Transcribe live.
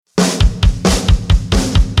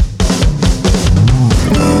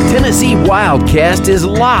Wildcast is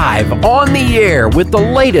live on the air with the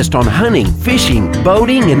latest on hunting, fishing,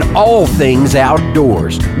 boating, and all things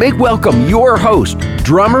outdoors. Make welcome your host,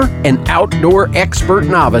 drummer and outdoor expert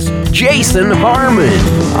novice, Jason Harmon.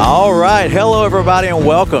 All right. Hello, everybody, and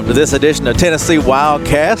welcome to this edition of Tennessee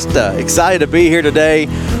Wildcast. Excited to be here today.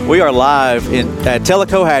 We are live at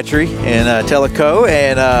Tellico Hatchery in Tellico,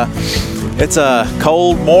 and it's a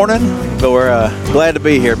cold morning, but we're glad to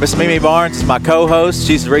be here. Miss Mimi Barnes is my co-host.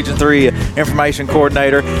 She's the Region 3 Information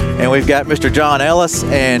Coordinator, and we've got Mr. John Ellis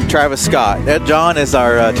and Travis Scott. John is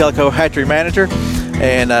our Tellico Hatchery Manager,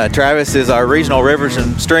 and Travis is our Regional Rivers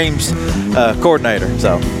and Streams Coordinator.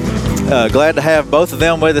 So glad to have both of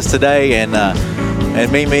them with us today, and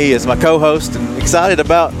Mimi is my co-host, and excited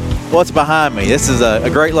about what's behind me. This is a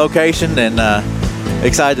great location, and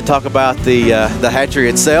excited to talk about the hatchery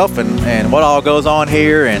itself and what all goes on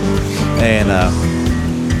here, and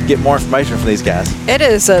get more information from these guys.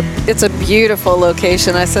 It's a beautiful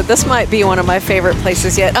location. I said this might be one of my favorite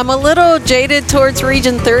places yet. I'm a little jaded towards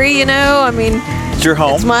Region 3, you know. I mean, it's your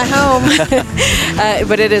home. It's my home.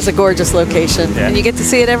 But it is a gorgeous location, and you get to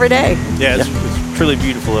see it every day. Yeah, it's truly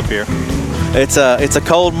beautiful up here. It's a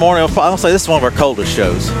cold morning. I'll say this is one of our coldest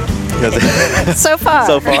shows. So far.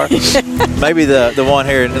 Maybe the one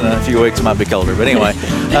here in a few weeks might be colder. But anyway,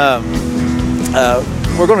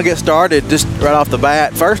 we're going to get started just right off the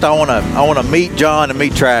bat. First, I want to meet John and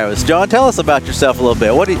meet Travis. John, tell us about yourself a little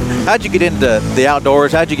bit. How'd you get into the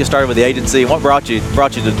outdoors? How'd you get started with the agency? And what brought you to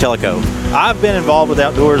Tellico? I've been involved with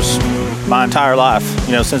outdoors my entire life.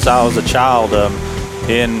 You know, since I was a child,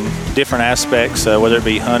 in different aspects, whether it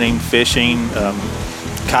be hunting, fishing,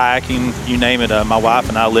 kayaking, you name it. My wife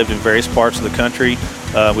and I lived in various parts of the country.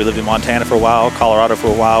 We lived in Montana for a while, Colorado for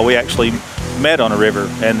a while. We actually met on a river,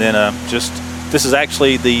 and then this is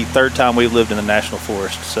actually the third time we've lived in the National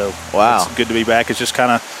Forest. So wow, it's good to be back. It's just kind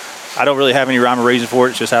of, I don't really have any rhyme or reason for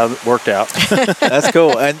it. It's just how it worked out. That's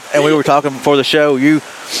cool. And we were talking before the show. You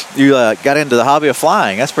got into the hobby of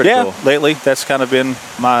flying. That's pretty cool. Yeah, lately that's kind of been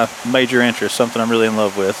my major interest. Something I'm really in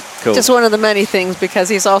love with. Cool. Just one of the many things, because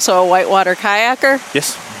he's also a whitewater kayaker.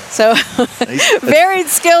 Yes. So varied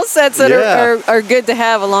skill sets that are good to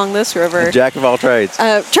have along this river. A jack of all trades.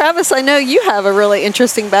 Travis, I know you have a really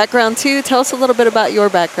interesting background too. Tell us a little bit about your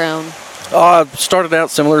background. I started out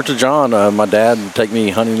similar to John. My dad would take me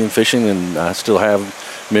hunting and fishing, and I still have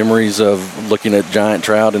memories of looking at giant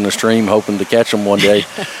trout in the stream, hoping to catch them one day.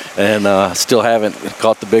 And still haven't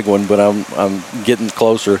caught the big one, but I'm getting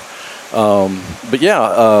closer. But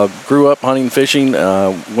yeah, grew up hunting and fishing,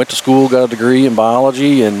 went to school, got a degree in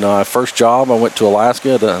biology, and first job I went to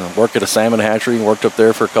Alaska to work at a salmon hatchery, and worked up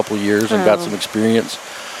there for a couple of years and got some experience.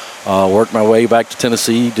 Worked my way back to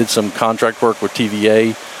Tennessee, did some contract work with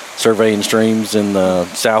TVA, surveying streams in the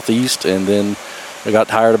southeast, and then I got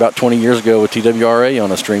hired about 20 years ago with TWRA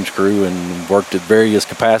on a streams crew and worked at various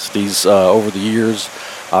capacities over the years.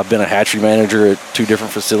 I've been a hatchery manager at 2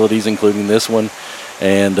 different facilities, including this one,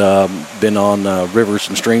 and been on rivers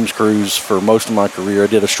and streams crews for most of my career. I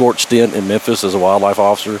did a short stint in Memphis as a wildlife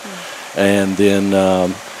officer, and then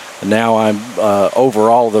now I'm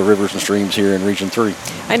over all the rivers and streams here in Region 3.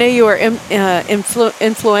 I know you are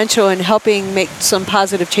influential in helping make some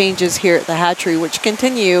positive changes here at the hatchery, which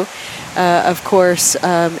continue, of course,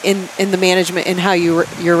 in the management and how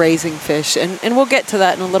you're raising fish. And we'll get to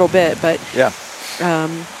that in a little bit. But yeah.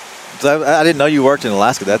 So I didn't know you worked in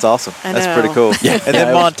Alaska. That's awesome. That's pretty cool. Yeah. And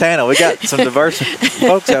then Montana, we got some diverse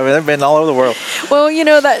folks. I mean, they've been all over the world. Well, you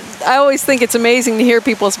know, that I always think it's amazing to hear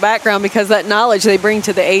people's background, because that knowledge they bring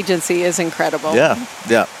to the agency is incredible. Yeah.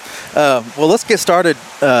 Well, let's get started,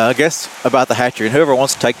 I guess, about the hatchery. And whoever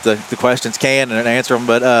wants to take the questions can and answer them.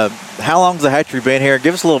 But how long has the hatchery been here?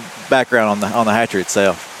 Give us a little background on the hatchery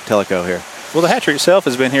itself, Tellico here. Well, the hatchery itself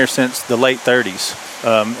has been here since the late 30s,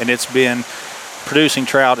 and it's been producing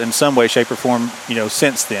trout in some way, shape, or form, you know,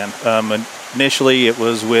 since then. Initially, it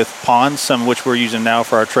was with ponds, some of which we're using now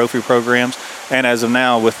for our trophy programs, and as of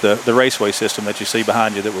now, with the raceway system that you see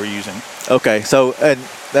behind you that we're using. Okay, so and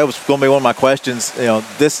that was going to be one of my questions. You know,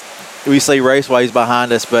 we see raceways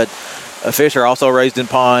behind us, but fish are also raised in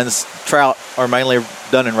ponds. Trout are mainly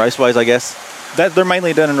done in raceways, I guess. They're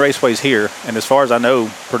mainly done in raceways here, and as far as I know,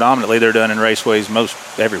 predominantly they're done in raceways most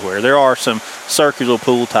everywhere. There are some circular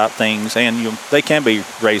pool type things, and they can be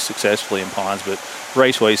raised successfully in ponds, but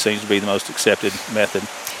raceways seems to be the most accepted method.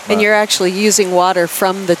 And you're actually using water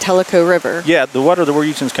from the Tellico River. Yeah, the water that we're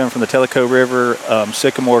using is coming from the Tellico River,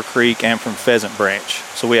 Sycamore Creek, and from Pheasant Branch.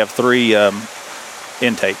 So we have 3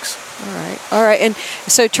 intakes. All right. And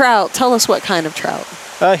so trout, tell us what kind of trout.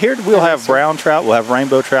 Here we'll have brown trout, we'll have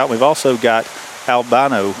rainbow trout. We've also got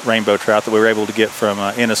albino rainbow trout that we were able to get from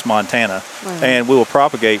Ennis, Montana. Wow. And we will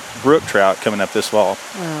propagate brook trout coming up this fall.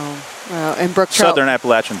 Wow, and brook trout. Southern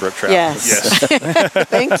Appalachian brook trout. Yes.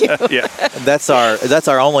 Thank you. Yeah. That's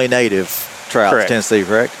our only native trout, Correct. Tennessee,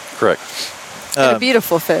 correct? Correct. And a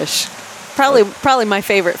beautiful fish. Probably my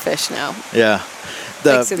favorite fish now. Yeah.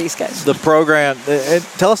 Thanks to these guys. The program.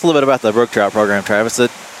 Tell us a little bit about the brook trout program, Travis.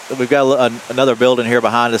 We've got another building here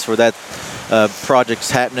behind us where that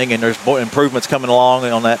project's happening, and there's more improvements coming along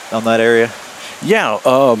on that area. Yeah,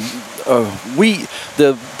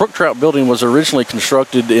 the brook trout building was originally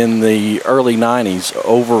constructed in the early 90s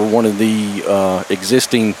over one of the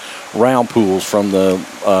existing round pools from the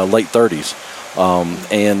late 30s.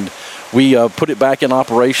 And we put it back in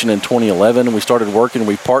operation in 2011, and we started working.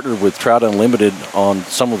 We partnered with Trout Unlimited on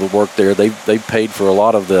some of the work there. They paid for a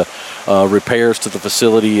lot of the repairs to the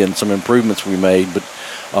facility and some improvements we made. But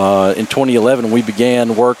in 2011, we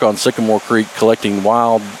began work on Sycamore Creek collecting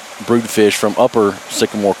wild brood fish from upper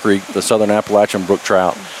Sycamore Creek, the Southern Appalachian brook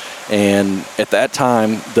trout. And at that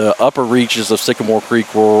time, the upper reaches of Sycamore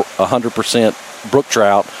Creek were 100% brook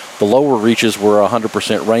trout. The lower reaches were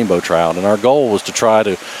 100% rainbow trout. And our goal was to try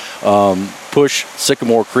to push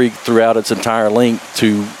Sycamore Creek throughout its entire length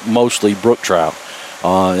to mostly brook trout.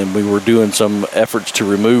 And we were doing some efforts to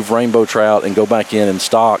remove rainbow trout and go back in and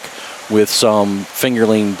stock with some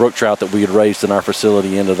fingerling brook trout that we had raised in our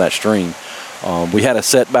facility into that stream. We had a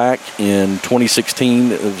setback in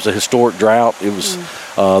 2016. It was a historic drought. It was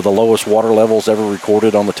the lowest water levels ever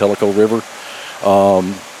recorded on the Tellico River.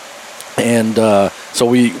 So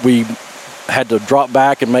we had to drop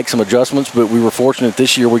back and make some adjustments, but we were fortunate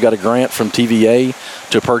this year we got a grant from TVA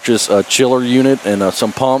to purchase a chiller unit and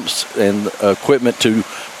some pumps and equipment to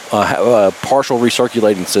have a partial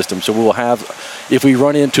recirculating system. So we will have, if we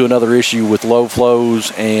run into another issue with low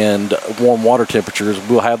flows and warm water temperatures,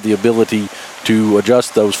 we'll have the ability to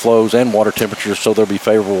adjust those flows and water temperatures so they'll be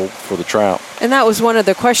favorable for the trout. And that was one of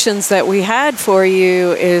the questions that we had for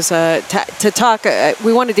you is to talk.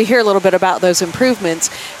 We wanted to hear a little bit about those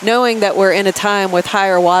improvements, knowing that we're in a time with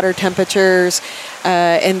higher water temperatures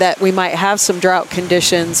and that we might have some drought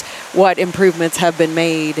conditions. What improvements have been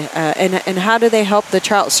made, and how do they help the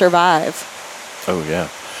trout survive? Oh yeah,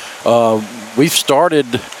 we've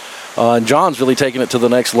started. And John's really taking it to the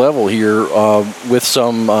next level here with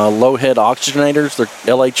some low head oxygenators,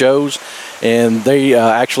 they're LHOs, and they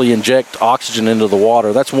actually inject oxygen into the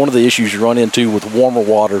water. That's one of the issues you run into with warmer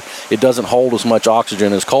water. It doesn't hold as much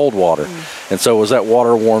oxygen as cold water. And so as that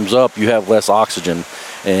water warms up, you have less oxygen.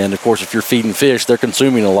 And of course, if you're feeding fish, they're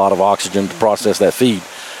consuming a lot of oxygen to process that feed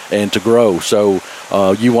and to grow. So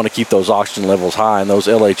you want to keep those oxygen levels high, and those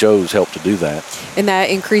LHOs help to do that. And that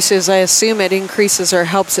increases, I assume it increases or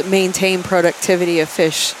helps it maintain productivity of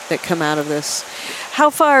fish that come out of this. How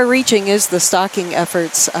far reaching is the stocking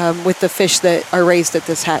efforts with the fish that are raised at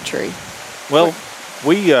this hatchery? Well,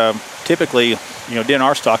 we typically, during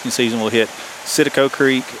our stocking season, we'll hit Citico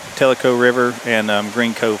Creek, Tellico River, and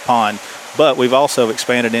Green Cove Pond. But we've also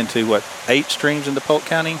expanded into, 8 streams into Polk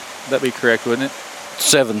County? That'd be correct, wouldn't it?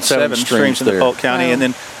 Seven streams in the Polk County. Wow. And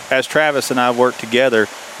then as Travis and I work together,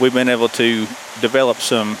 we've been able to develop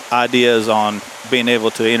some ideas on being able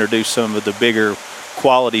to introduce some of the bigger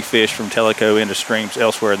quality fish from Tellico into streams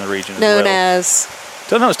elsewhere in the region Known as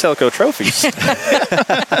Tellico trophies.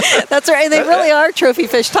 That's right. They really are trophy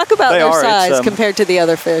fish. Talk about their size compared to the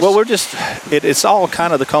other fish. Well, it's all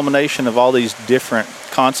kind of the culmination of all these different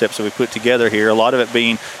concepts that we put together here. A lot of it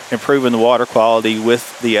being improving the water quality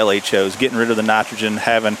with the LHOs, getting rid of the nitrogen,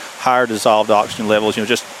 having higher dissolved oxygen levels,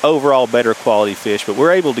 just overall better quality fish. But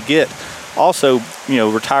we're able to get also,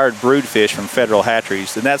 retired brood fish from federal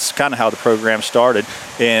hatcheries, and that's kind of how the program started,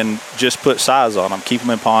 and just put size on them, keep them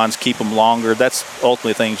in ponds, keep them longer. That's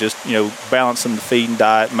ultimately things, just, balancing the feed and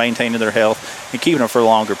diet, maintaining their health, and keeping them for a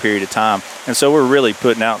longer period of time. And so we're really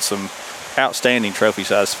putting out some outstanding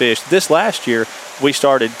trophy-sized fish. This last year, we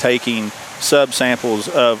started taking sub-samples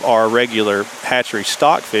of our regular hatchery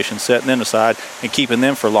stock fish and setting them aside and keeping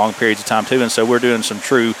them for long periods of time too. And so we're doing some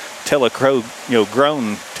true Tellico,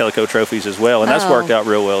 grown Tellico trophies as well, and that's worked out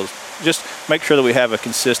real well. Just make sure that we have a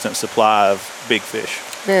consistent supply of big fish.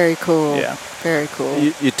 Very cool. Yeah. Very cool.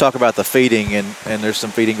 You talk about the feeding, and there's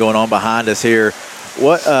some feeding going on behind us here.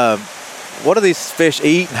 What do these fish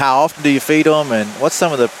eat, and how often do you feed them, and what's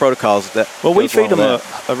some of the protocols that? Well, we feed them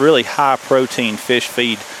a really high protein fish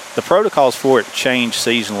feed. The protocols for it change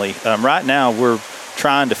seasonally. Right now, we're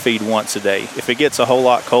trying to feed once a day. If it gets a whole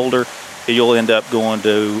lot colder, you'll end up going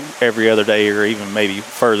to every other day or even maybe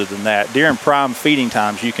further than that. During prime feeding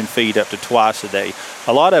times, you can feed up to twice a day.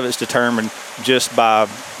 A lot of it's determined just by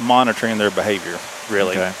monitoring their behavior.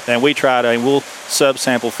 really. Okay. And we'll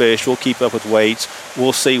subsample fish. We'll keep up with weights.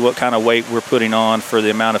 We'll see what kind of weight we're putting on for the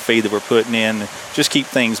amount of feed that we're putting in. Just keep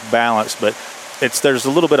things balanced. But there's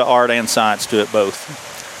a little bit of art and science to it both.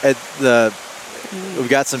 We've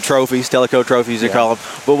got some trophies, Teleco trophies, you call them.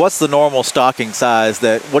 But what's the normal stocking size?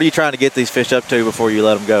 What are you trying to get these fish up to before you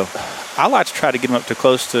let them go? I like to try to get them up to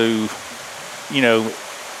close to,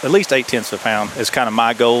 at least 0.8 pounds is kind of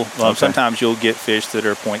my goal. Okay. Sometimes you'll get fish that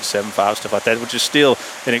are 0.75, stuff like that, which is still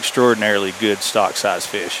an extraordinarily good stock size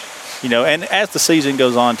fish. And as the season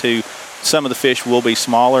goes on too, some of the fish will be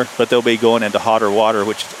smaller, but they'll be going into hotter water,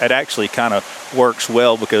 which it actually kind of works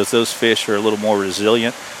well because those fish are a little more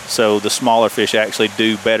resilient. So the smaller fish actually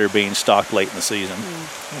do better being stocked late in the season.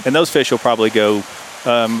 And those fish will probably go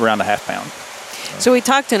around a half pound. So we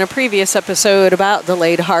talked in a previous episode about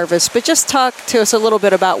delayed harvest, but just talk to us a little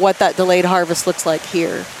bit about what that delayed harvest looks like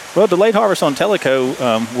here. Well, delayed harvest on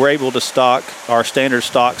Teleco, we're able to stock our standard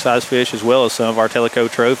stock size fish as well as some of our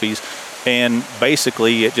Teleco trophies. And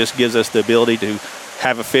basically it just gives us the ability to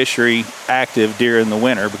have a fishery active during the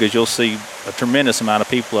winter, because you'll see a tremendous amount of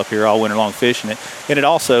people up here all winter long fishing it. And it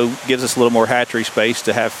also gives us a little more hatchery space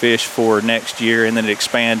to have fish for next year, and then it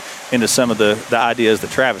expand into some of the ideas that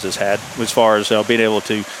Travis has had as far as being able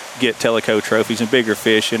to get Teleco trophies and bigger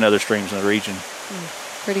fish in other streams in the region.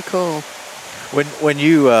 Pretty cool. When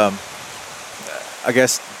you, I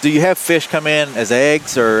guess, do you have fish come in as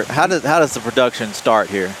eggs, or how does the production start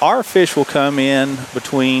here? Our fish will come in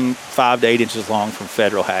between 5 to 8 inches long from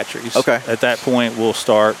federal hatcheries. Okay. At that point, we'll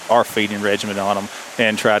start our feeding regimen on them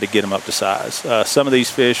and try to get them up to size. Some of these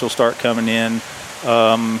fish will start coming in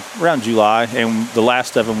around July, and the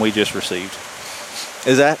last of them we just received.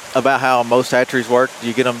 Is that about how most hatcheries work? Do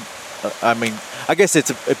you get them? I guess it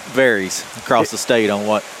varies across the state on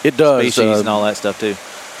what it does, species and all that stuff too.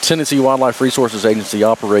 Tennessee Wildlife Resources Agency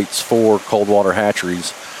operates 4 cold water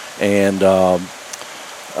hatcheries, and 2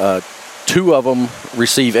 of them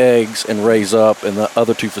receive eggs and raise up, and the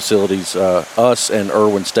other 2 facilities, us and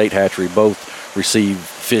Irwin State Hatchery, both receive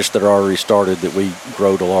fish that are already started that we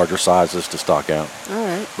grow to larger sizes to stock out. All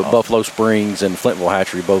right. But Buffalo Springs and Flintville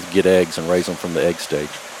Hatchery both get eggs and raise them from the egg stage.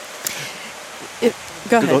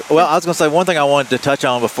 Go ahead. Well, I was going to say one thing I wanted to touch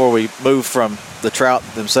on before we move from the trout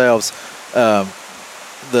themselves.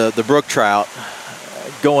 The brook trout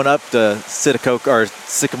going up to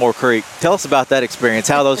Sycamore Creek. Tell us about that experience.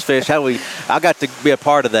 How those fish? I got to be a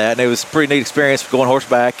part of that, and it was a pretty neat experience going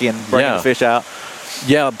horseback and bringing the fish out.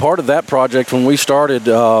 Yeah, part of that project when we started,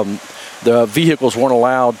 the vehicles weren't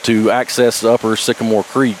allowed to access the upper Sycamore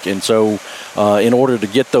Creek, and so in order to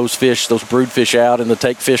get those brood fish out and to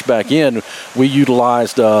take fish back in, we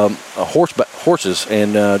utilized horses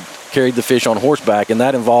and carried the fish on horseback, and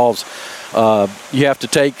that involves you have to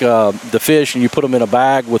take the fish and you put them in a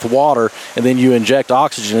bag with water, and then you inject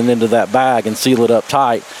oxygen into that bag and seal it up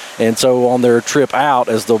tight. And so on their trip out,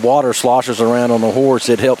 as the water sloshes around on the horse,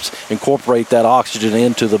 it helps incorporate that oxygen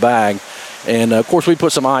into the bag. And of course we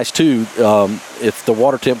put some ice too. If the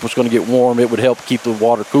water temp was going to get warm, it would help keep the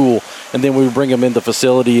water cool. And then we would bring them in the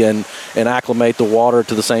facility and acclimate the water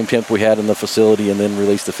to the same temp we had in the facility, and then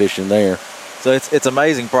release the fish in there. So it's an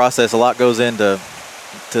amazing process. A lot goes into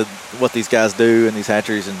what these guys do in these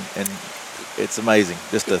hatcheries, and it's amazing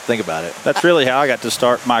just to think about it. That's really how I got to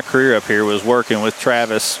start my career up here, was working with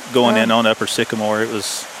Travis, going in on Upper Sycamore.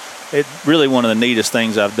 It really one of the neatest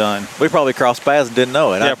things I've done. We probably crossed paths and didn't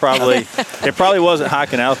know it. Yeah, probably. It probably wasn't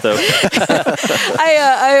hiking out, though.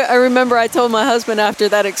 I remember I told my husband after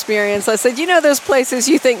that experience, I said, those places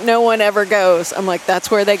you think no one ever goes. I'm like, that's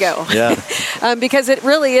where they go. Yeah. Because it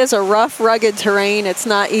really is a rough, rugged terrain. It's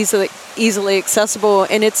not easily accessible,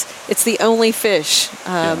 and it's the only fish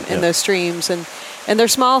in those streams. And they're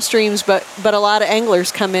small streams, but a lot of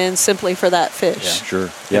anglers come in simply for that fish. Yeah, sure.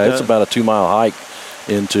 Yeah, it's about a 2-mile hike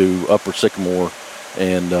into Upper Sycamore,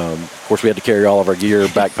 and of course we had to carry all of our gear,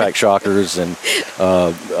 backpack shockers, and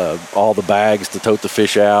all the bags to tote the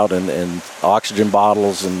fish out, and oxygen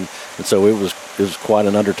bottles, and so it was quite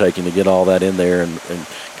an undertaking to get all that in there and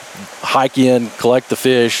hike in, collect the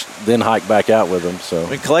fish, then hike back out with them. So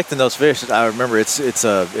collecting those fish, I remember it's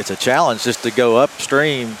a challenge just to go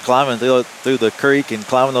upstream, climbing through the creek and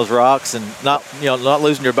climbing those rocks, and not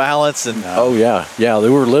losing your balance. And oh yeah, they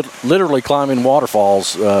were literally climbing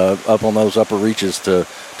waterfalls up on those upper reaches to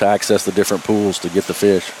access the different pools to get the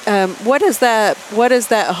fish. What is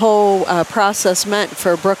that whole process meant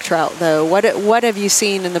for brook trout, though? What have you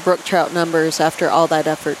seen in the brook trout numbers after all that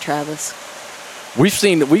effort, Travis? We've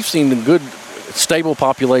seen a good stable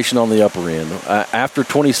population on the upper end. After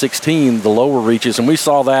 2016, the lower reaches, and we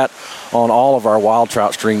saw that on all of our wild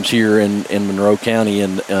trout streams here in Monroe County,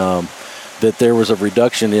 and that there was a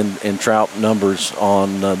reduction in trout numbers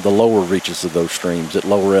on the lower reaches of those streams at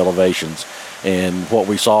lower elevations. And what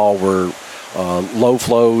we saw were low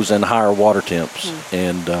flows and higher water temps.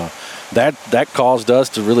 And that caused us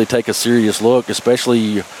to really take a serious look,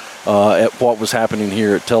 especially at what was happening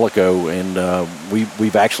here at Tellico. And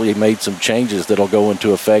we've actually made some changes that'll go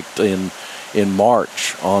into effect in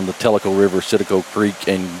March on the Tellico River, Citico Creek,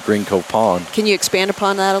 and Green Cove Pond. Can you expand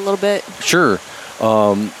upon that a little bit? Sure.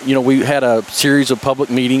 We had a series of public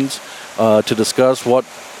meetings to discuss what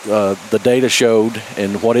the data showed,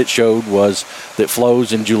 and what it showed was that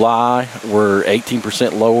flows in July were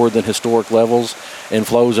 18% lower than historic levels, and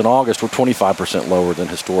flows in August were 25% lower than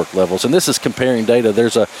historic levels. And this is comparing data.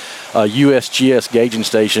 There's a USGS gauging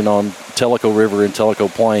station on Tellico River and Tellico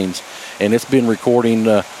Plains, and it's been recording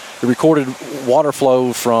it recorded water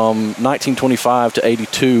flow from 1925 to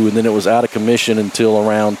 82, and then it was out of commission until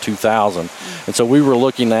around 2000. And so we were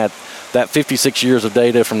looking at that 56 years of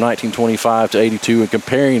data from 1925 to 82 and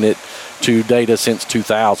comparing it to data since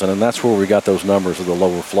 2000, and that's where we got those numbers of the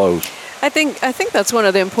lower flows. I think that's one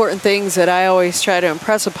of the important things that I always try to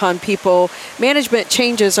impress upon people. Management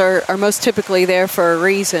changes are most typically there for a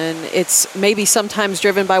reason. It's maybe sometimes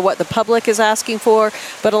driven by what the public is asking for,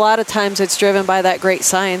 but a lot of times it's driven by that great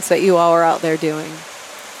science that you all are out there doing.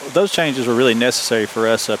 Those changes were really necessary for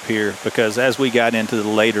us up here, because as we got into the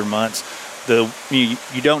later months,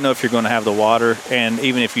 you don't know if you're going to have the water, and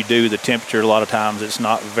even if you do, the temperature a lot of times it's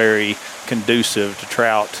not very conducive to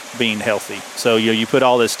trout being healthy. So you put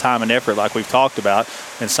all this time and effort, like we've talked about,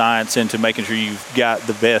 and science into making sure you've got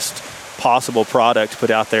the best possible product to put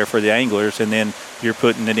out there for the anglers, and then you're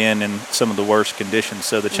putting it in some of the worst conditions.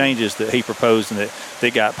 So the changes that he proposed and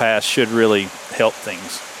that got passed should really help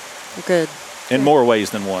things. Good. In more ways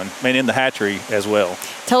than one. I mean, in the hatchery as well.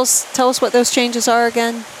 Tell us what those changes are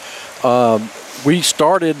again. We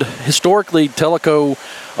started, historically, Tellico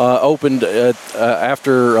opened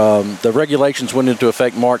after the regulations went into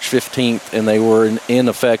effect March 15th, and they were in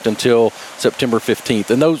effect until September 15th.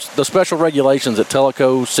 And the special regulations at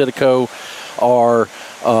Tellico, Citico are,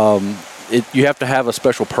 you have to have a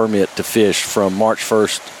special permit to fish from March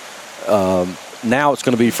 1st. Now it's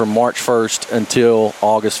going to be from March 1st until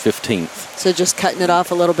August 15th. So just cutting it off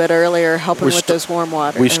a little bit earlier, helping with those warm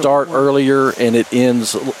water. We start earlier, and it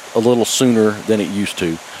ends a little sooner than it used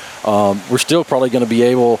to. We're still probably going to be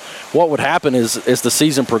able, what would happen is as the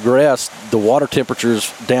season progressed, the water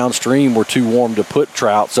temperatures downstream were too warm to put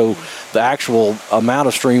trout, so the actual amount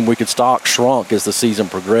of stream we could stock shrunk as the season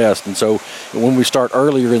progressed. And so when we start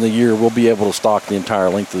earlier in the year, we'll be able to stock the entire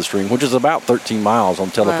length of the stream, which is about 13 miles on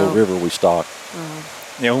Tellico River we stock.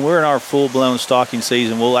 When we're in our full-blown stocking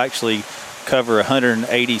season, we'll actually cover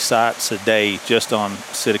 180 sites a day just on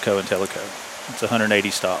Citico and Tellico. It's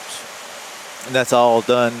 180 stops. And that's all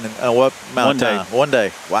done in what amount of time? One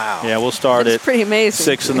day. Wow. Yeah, we'll start That's at pretty amazing.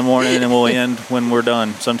 6 in the morning, and we'll end when we're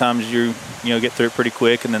done. Sometimes you get through it pretty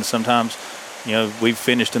quick, and then sometimes we've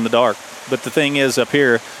finished in the dark. But the thing is, up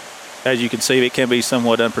here, as you can see, it can be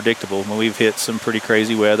somewhat unpredictable. When we've hit some pretty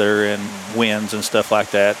crazy weather and winds and stuff like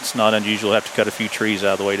that, it's not unusual to have to cut a few trees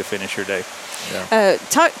out of the way to finish your day. Yeah.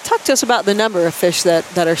 Talk to us about the number of fish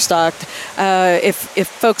that are stocked. If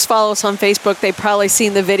folks follow us on Facebook, they've probably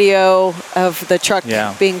seen the video of the truck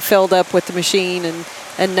being filled up with the machine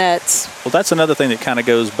and nets. Well, that's another thing that kind of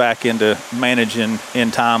goes back into managing in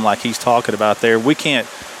time, like he's talking about there. We can't,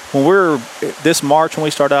 this March when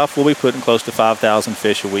we start off, we'll be putting close to 5,000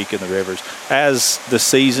 fish a week in the rivers. As the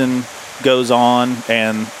season goes on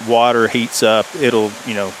and water heats up, it'll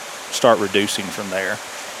start reducing from there.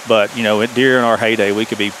 But during our heyday, we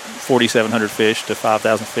could be 4,700 fish to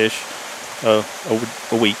 5,000 fish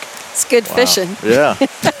a week. It's good fishing. Yeah,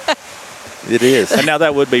 it is. And now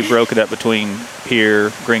that would be broken up between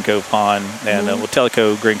here, Green Cove Pond, and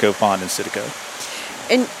Tellico, Green Cove Pond, and Citico.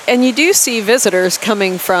 And you do see visitors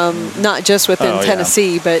coming from not just within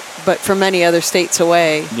Tennessee, but from many other states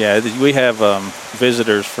away. Yeah, we have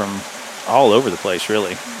visitors from all over the place,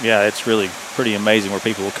 really. Yeah, it's really pretty amazing where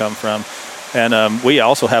people will come from. And we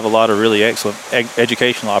also have a lot of really excellent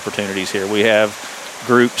educational opportunities here. We have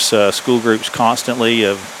groups, school groups constantly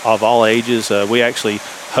of all ages. We actually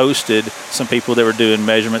hosted some people that were doing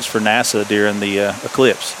measurements for NASA during the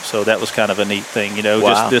eclipse. So that was kind of a neat thing.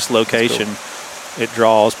 Just this location, it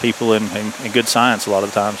draws people in good science a lot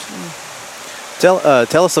of the times.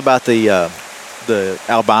 Tell us about the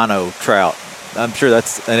albino trout. I'm sure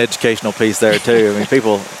that's an educational piece there too. I mean,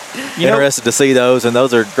 people interested to see those, and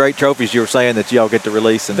those are great trophies you were saying that y'all get to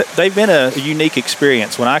release. And they've been a unique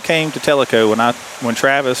experience. When I came to Tellico, when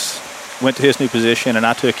Travis went to his new position and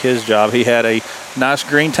I took his job, he had a nice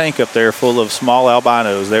green tank up there full of small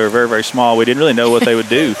albinos. They were very, very small. We didn't really know what they would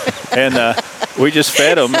do. And we just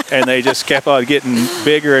fed them, and they just kept on getting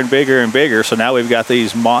bigger and bigger and bigger. So now we've got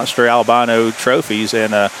these monster albino trophies,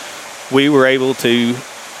 and we were able to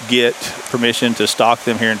get permission to stock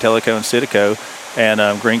them here in Tellico and Sitico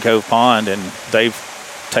and Green Cove Pond, and they've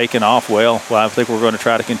taken off well. I think we're going to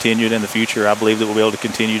try to continue it in the future. I believe that we'll be able to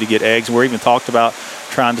continue to get eggs. We're even talked about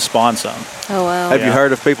trying to spawn some. Oh, wow. Have you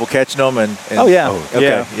heard of people catching them? Oh, yeah.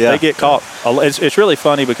 Okay. Yeah. They get caught. It's really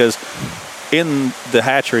funny because in the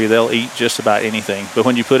hatchery, they'll eat just about anything. But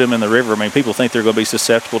when you put them in the river, I mean, people think they're going to be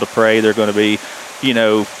susceptible to prey. They're going to be,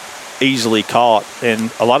 easily caught.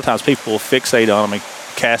 And a lot of times people will fixate on them and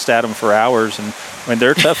cast at them for hours. And I mean,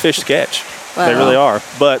 they're tough fish to catch. Wow. They really are.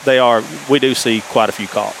 But we do see quite a few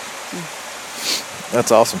caught.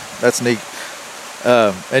 That's awesome. That's neat.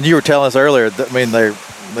 And you were telling us earlier that, I mean,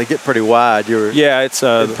 they get pretty wide. You were it's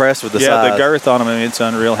impressed with the size. Yeah, the girth on them, I mean, it's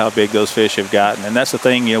unreal how big those fish have gotten. And that's the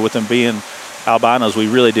thing, with them being albinos, we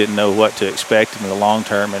really didn't know what to expect in the long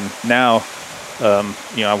term. And now,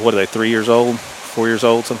 what are they, 3 years old, 4 years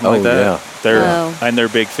old, something like that? Yeah. They're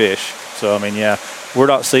big fish. So, I mean, we're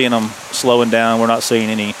not seeing them slowing down. We're not seeing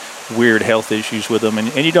any weird health issues with them.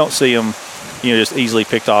 And you don't see them, just easily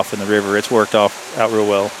picked off in the river. It's worked out real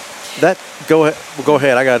well. Go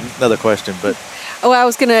ahead. I got another question, but. Oh, I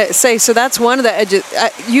was going to say, so that's one of the edges.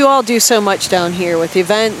 You all do so much down here with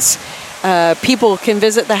events. People can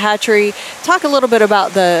visit the hatchery. Talk a little bit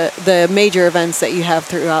about the major events that you have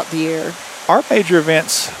throughout the year. Our major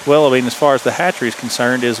events, as far as the hatchery is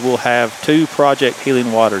concerned, is we'll have 2 Project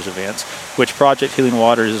Healing Waters events, which Project Healing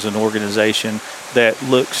Waters is an organization that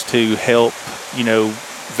looks to help,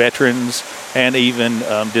 veterans and even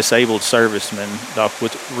disabled servicemen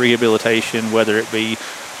with rehabilitation, whether it be,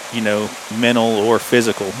 mental or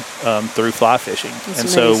physical, through fly fishing.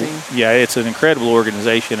 That's and amazing. So, it's an incredible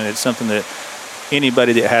organization, and it's something that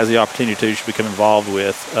anybody that has the opportunity to should become involved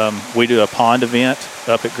with. We do a pond event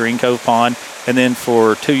up at Green Cove Pond, and then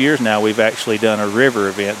for 2 years now, we've actually done a river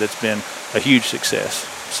event that's been a huge success.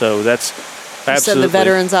 So that's absolutely. You send the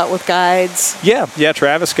veterans out with guides. Yeah,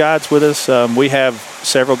 Travis guides with us. We have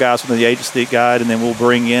several guys from the agency that guide, and then we'll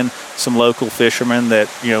bring in some local fishermen that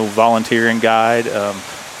volunteer and guide.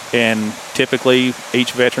 And typically,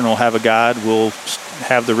 each veteran will have a guide. We'll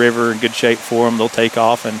have the river in good shape for them. They'll take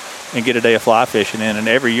off and get a day of fly fishing in. And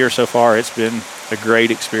every year so far, it's been a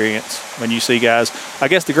great experience. When you see guys, I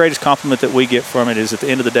guess the greatest compliment that we get from it is at the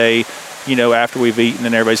end of the day, after we've eaten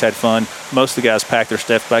and everybody's had fun, most of the guys pack their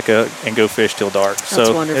stuff back up and go fish till dark. That's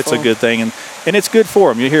so wonderful. It's a good thing. And it's good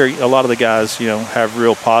for them. You hear a lot of the guys, have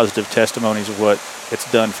real positive testimonies of what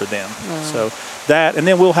it's done for them. Wow. So that, and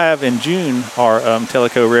then we'll have in June our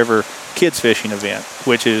Tellico River kids fishing event,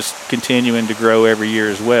 which is continuing to grow every year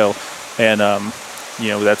as well. And,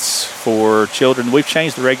 that's for children. We've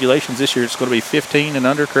changed the regulations this year. It's going to be 15 and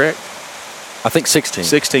under, correct? I think 16.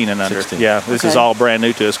 16 and under. 16. Yeah, this is all brand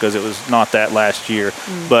new to us because it was not that last year.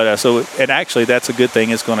 But and actually that's a good thing.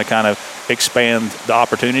 It's going to kind of expand the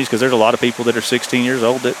opportunities because there's a lot of people that are 16 years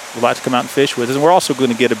old that would like to come out and fish with us. And we're also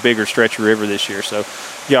going to get a bigger stretch of river this year. So,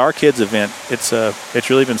 our kids event, it's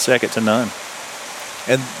really been second to none.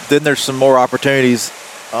 And then there's some more opportunities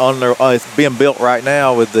it's being built right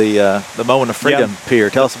now with the Moment of Freedom Pier.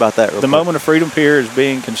 Tell us about that real quick. The Moment of Freedom Pier is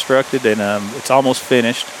being constructed, and it's almost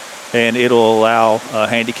finished, and it'll allow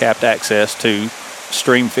handicapped access to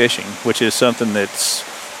stream fishing, which is something that's,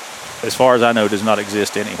 as far as I know, does not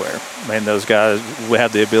exist anywhere. And those guys will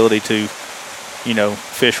have the ability to,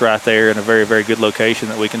 fish right there in a very, very good location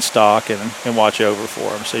that we can stock and watch over for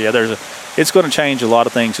them. So, it's going to change a lot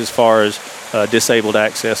of things as far as disabled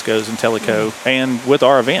access goes in Tellico and with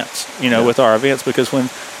our events, with our events, because when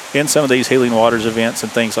in some of these Healing Waters events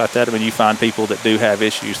and things like that, I mean, you find people that do have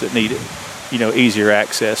issues that need, easier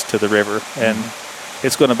access to the river. And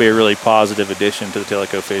it's going to be a really positive addition to the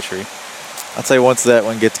Tellico fishery. I'd say once that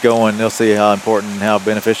one gets going, they'll see how important and how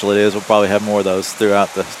beneficial it is. We'll probably have more of those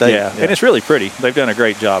throughout the state. Yeah, and it's really pretty. They've done a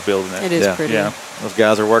great job building it. It is pretty. Yeah, those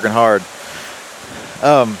guys are working hard.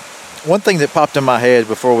 One thing that popped in my head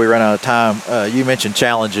before we ran out of time, you mentioned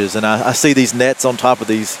challenges, and I see these nets on top of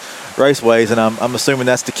these raceways, and I'm assuming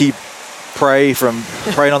that's to keep prey from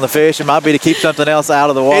preying on the fish. It might be to keep something else out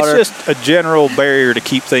of the water. It's just a general barrier to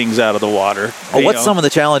keep things out of the water. What's some of the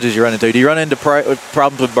challenges you run into? Do you run into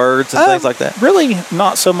problems with birds and things like that? Really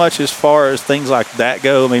not so much as far as things like that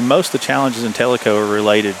go. I mean, most of the challenges in Tellico are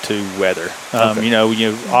related to weather.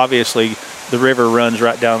 Okay. Obviously the river runs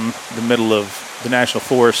right down the middle of the National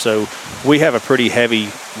Forest, so we have a pretty heavy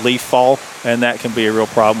leaf fall, and that can be a real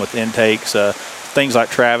problem with intakes. things like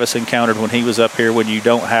Travis encountered when he was up here, when you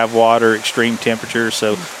don't have water, extreme temperatures.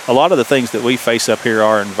 So a lot of the things that we face up here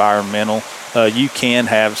are environmental. You can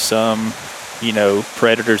have some,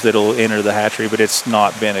 predators that'll enter the hatchery, but it's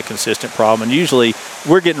not been a consistent problem. And usually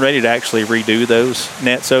we're getting ready to actually redo those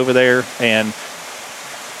nets over there, and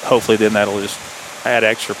hopefully then that'll just add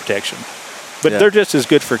extra protection. But they're just as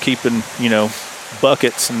good for keeping,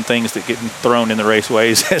 buckets and things that getting thrown in the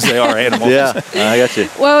raceways as they are animals. Yeah, I got you.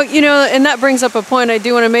 Well, and that brings up a point I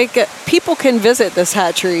do want to make. People can visit this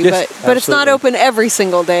hatchery, Yes, but it's not absolutely. open every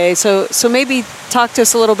single day. So maybe talk to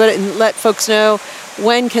us a little bit and let folks know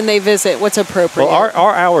when can they visit, what's appropriate. Well,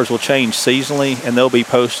 our hours will change seasonally, and they'll be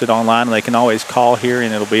posted online, and they can always call here,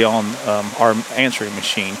 and it'll be on our answering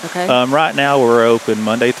machine. Okay. Right now, we're open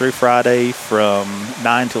Monday through Friday from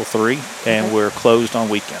 9 till 3, and we're closed on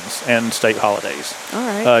weekends and state holidays. All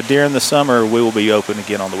right. During the summer, we will be open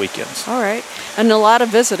again on the weekends. All right. And a lot of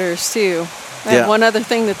visitors, too. I have one other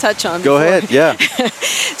thing to touch on. Go before. ahead. Yeah.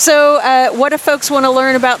 So what if folks want to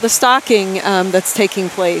learn about the stocking that's taking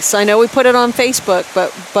place? I know we put it on Facebook,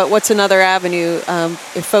 but what's another avenue?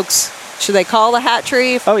 If folks, should they call the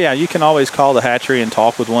hatchery? Oh, yeah, you can always call the hatchery and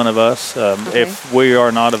talk with one of us. If we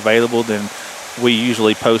are not available, then we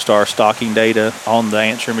usually post our stocking data on the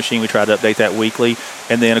answering machine. We try to update that weekly.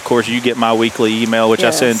 And then, of course, you get my weekly email, which I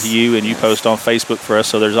send to you, and you post on Facebook for us.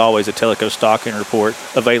 So there's always a Teleco stocking report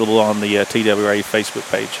available on the TWRA Facebook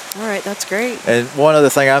page. All right, that's great. And one other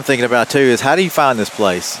thing I'm thinking about, too, is how do you find this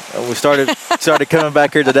place? We started coming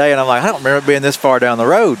back here today, and I'm like, I don't remember being this far down the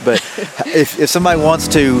road. But if somebody wants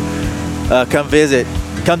to come visit,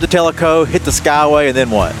 come to Teleco, hit the Skyway, and then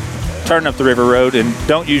what? Turn up the river road and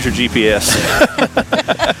don't use your GPS.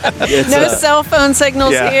 No cell phone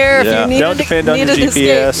signals here. If you need Don't depend on your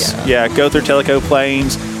GPS. Go through Teleco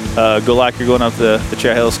Plains. Go like you're going up the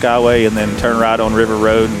Cherry Hill Skyway, and then turn right on River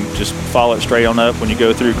Road and just follow it straight on up. When you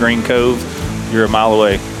go through Green Cove, you're a mile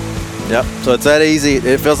away. Yep. So it's that easy.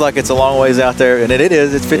 It feels like it's a long ways out there, and it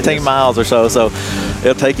is. It's 15 miles or so. So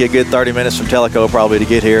it'll take you a good 30 minutes from Teleco probably to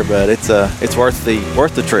get here, but it's worth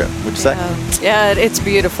the trip. Would you say? Yeah, it's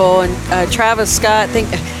beautiful. And Travis, Scott,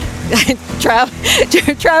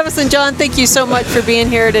 Travis and John, thank you so much for being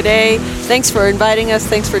here today. Thanks for inviting us.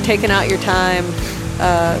 Thanks for taking out your time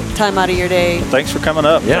out of your day. Thanks for coming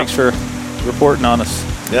up. Yeah. Thanks for reporting on us.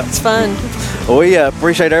 Yep. It's fun. Well, we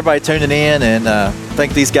appreciate everybody tuning in, and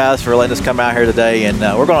thank these guys for letting us come out here today. And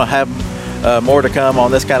we're going to have more to come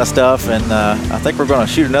on this kind of stuff. And I think we're going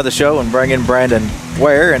to shoot another show and bring in Brandon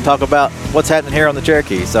Ware and talk about what's happening here on the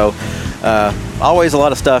Cherokee. So always a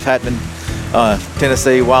lot of stuff happening.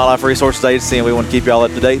 Tennessee Wildlife Resources Agency, and we want to keep y'all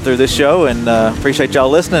up to date through this show, and appreciate y'all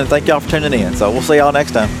listening, and thank y'all for tuning in. So we'll see y'all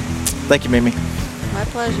next time. Thank you, Mimi. My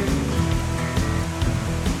pleasure.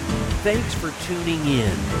 Thanks for tuning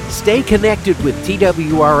in. Stay connected with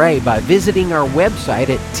TWRA by visiting our website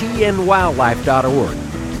at tnwildlife.org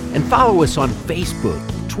and follow us on Facebook,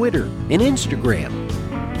 Twitter, and Instagram.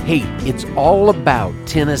 Hey, it's all about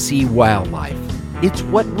Tennessee wildlife. It's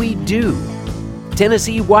what we do.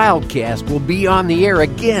 Tennessee Wildcast will be on the air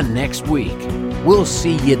again next week. We'll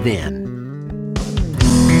see you then.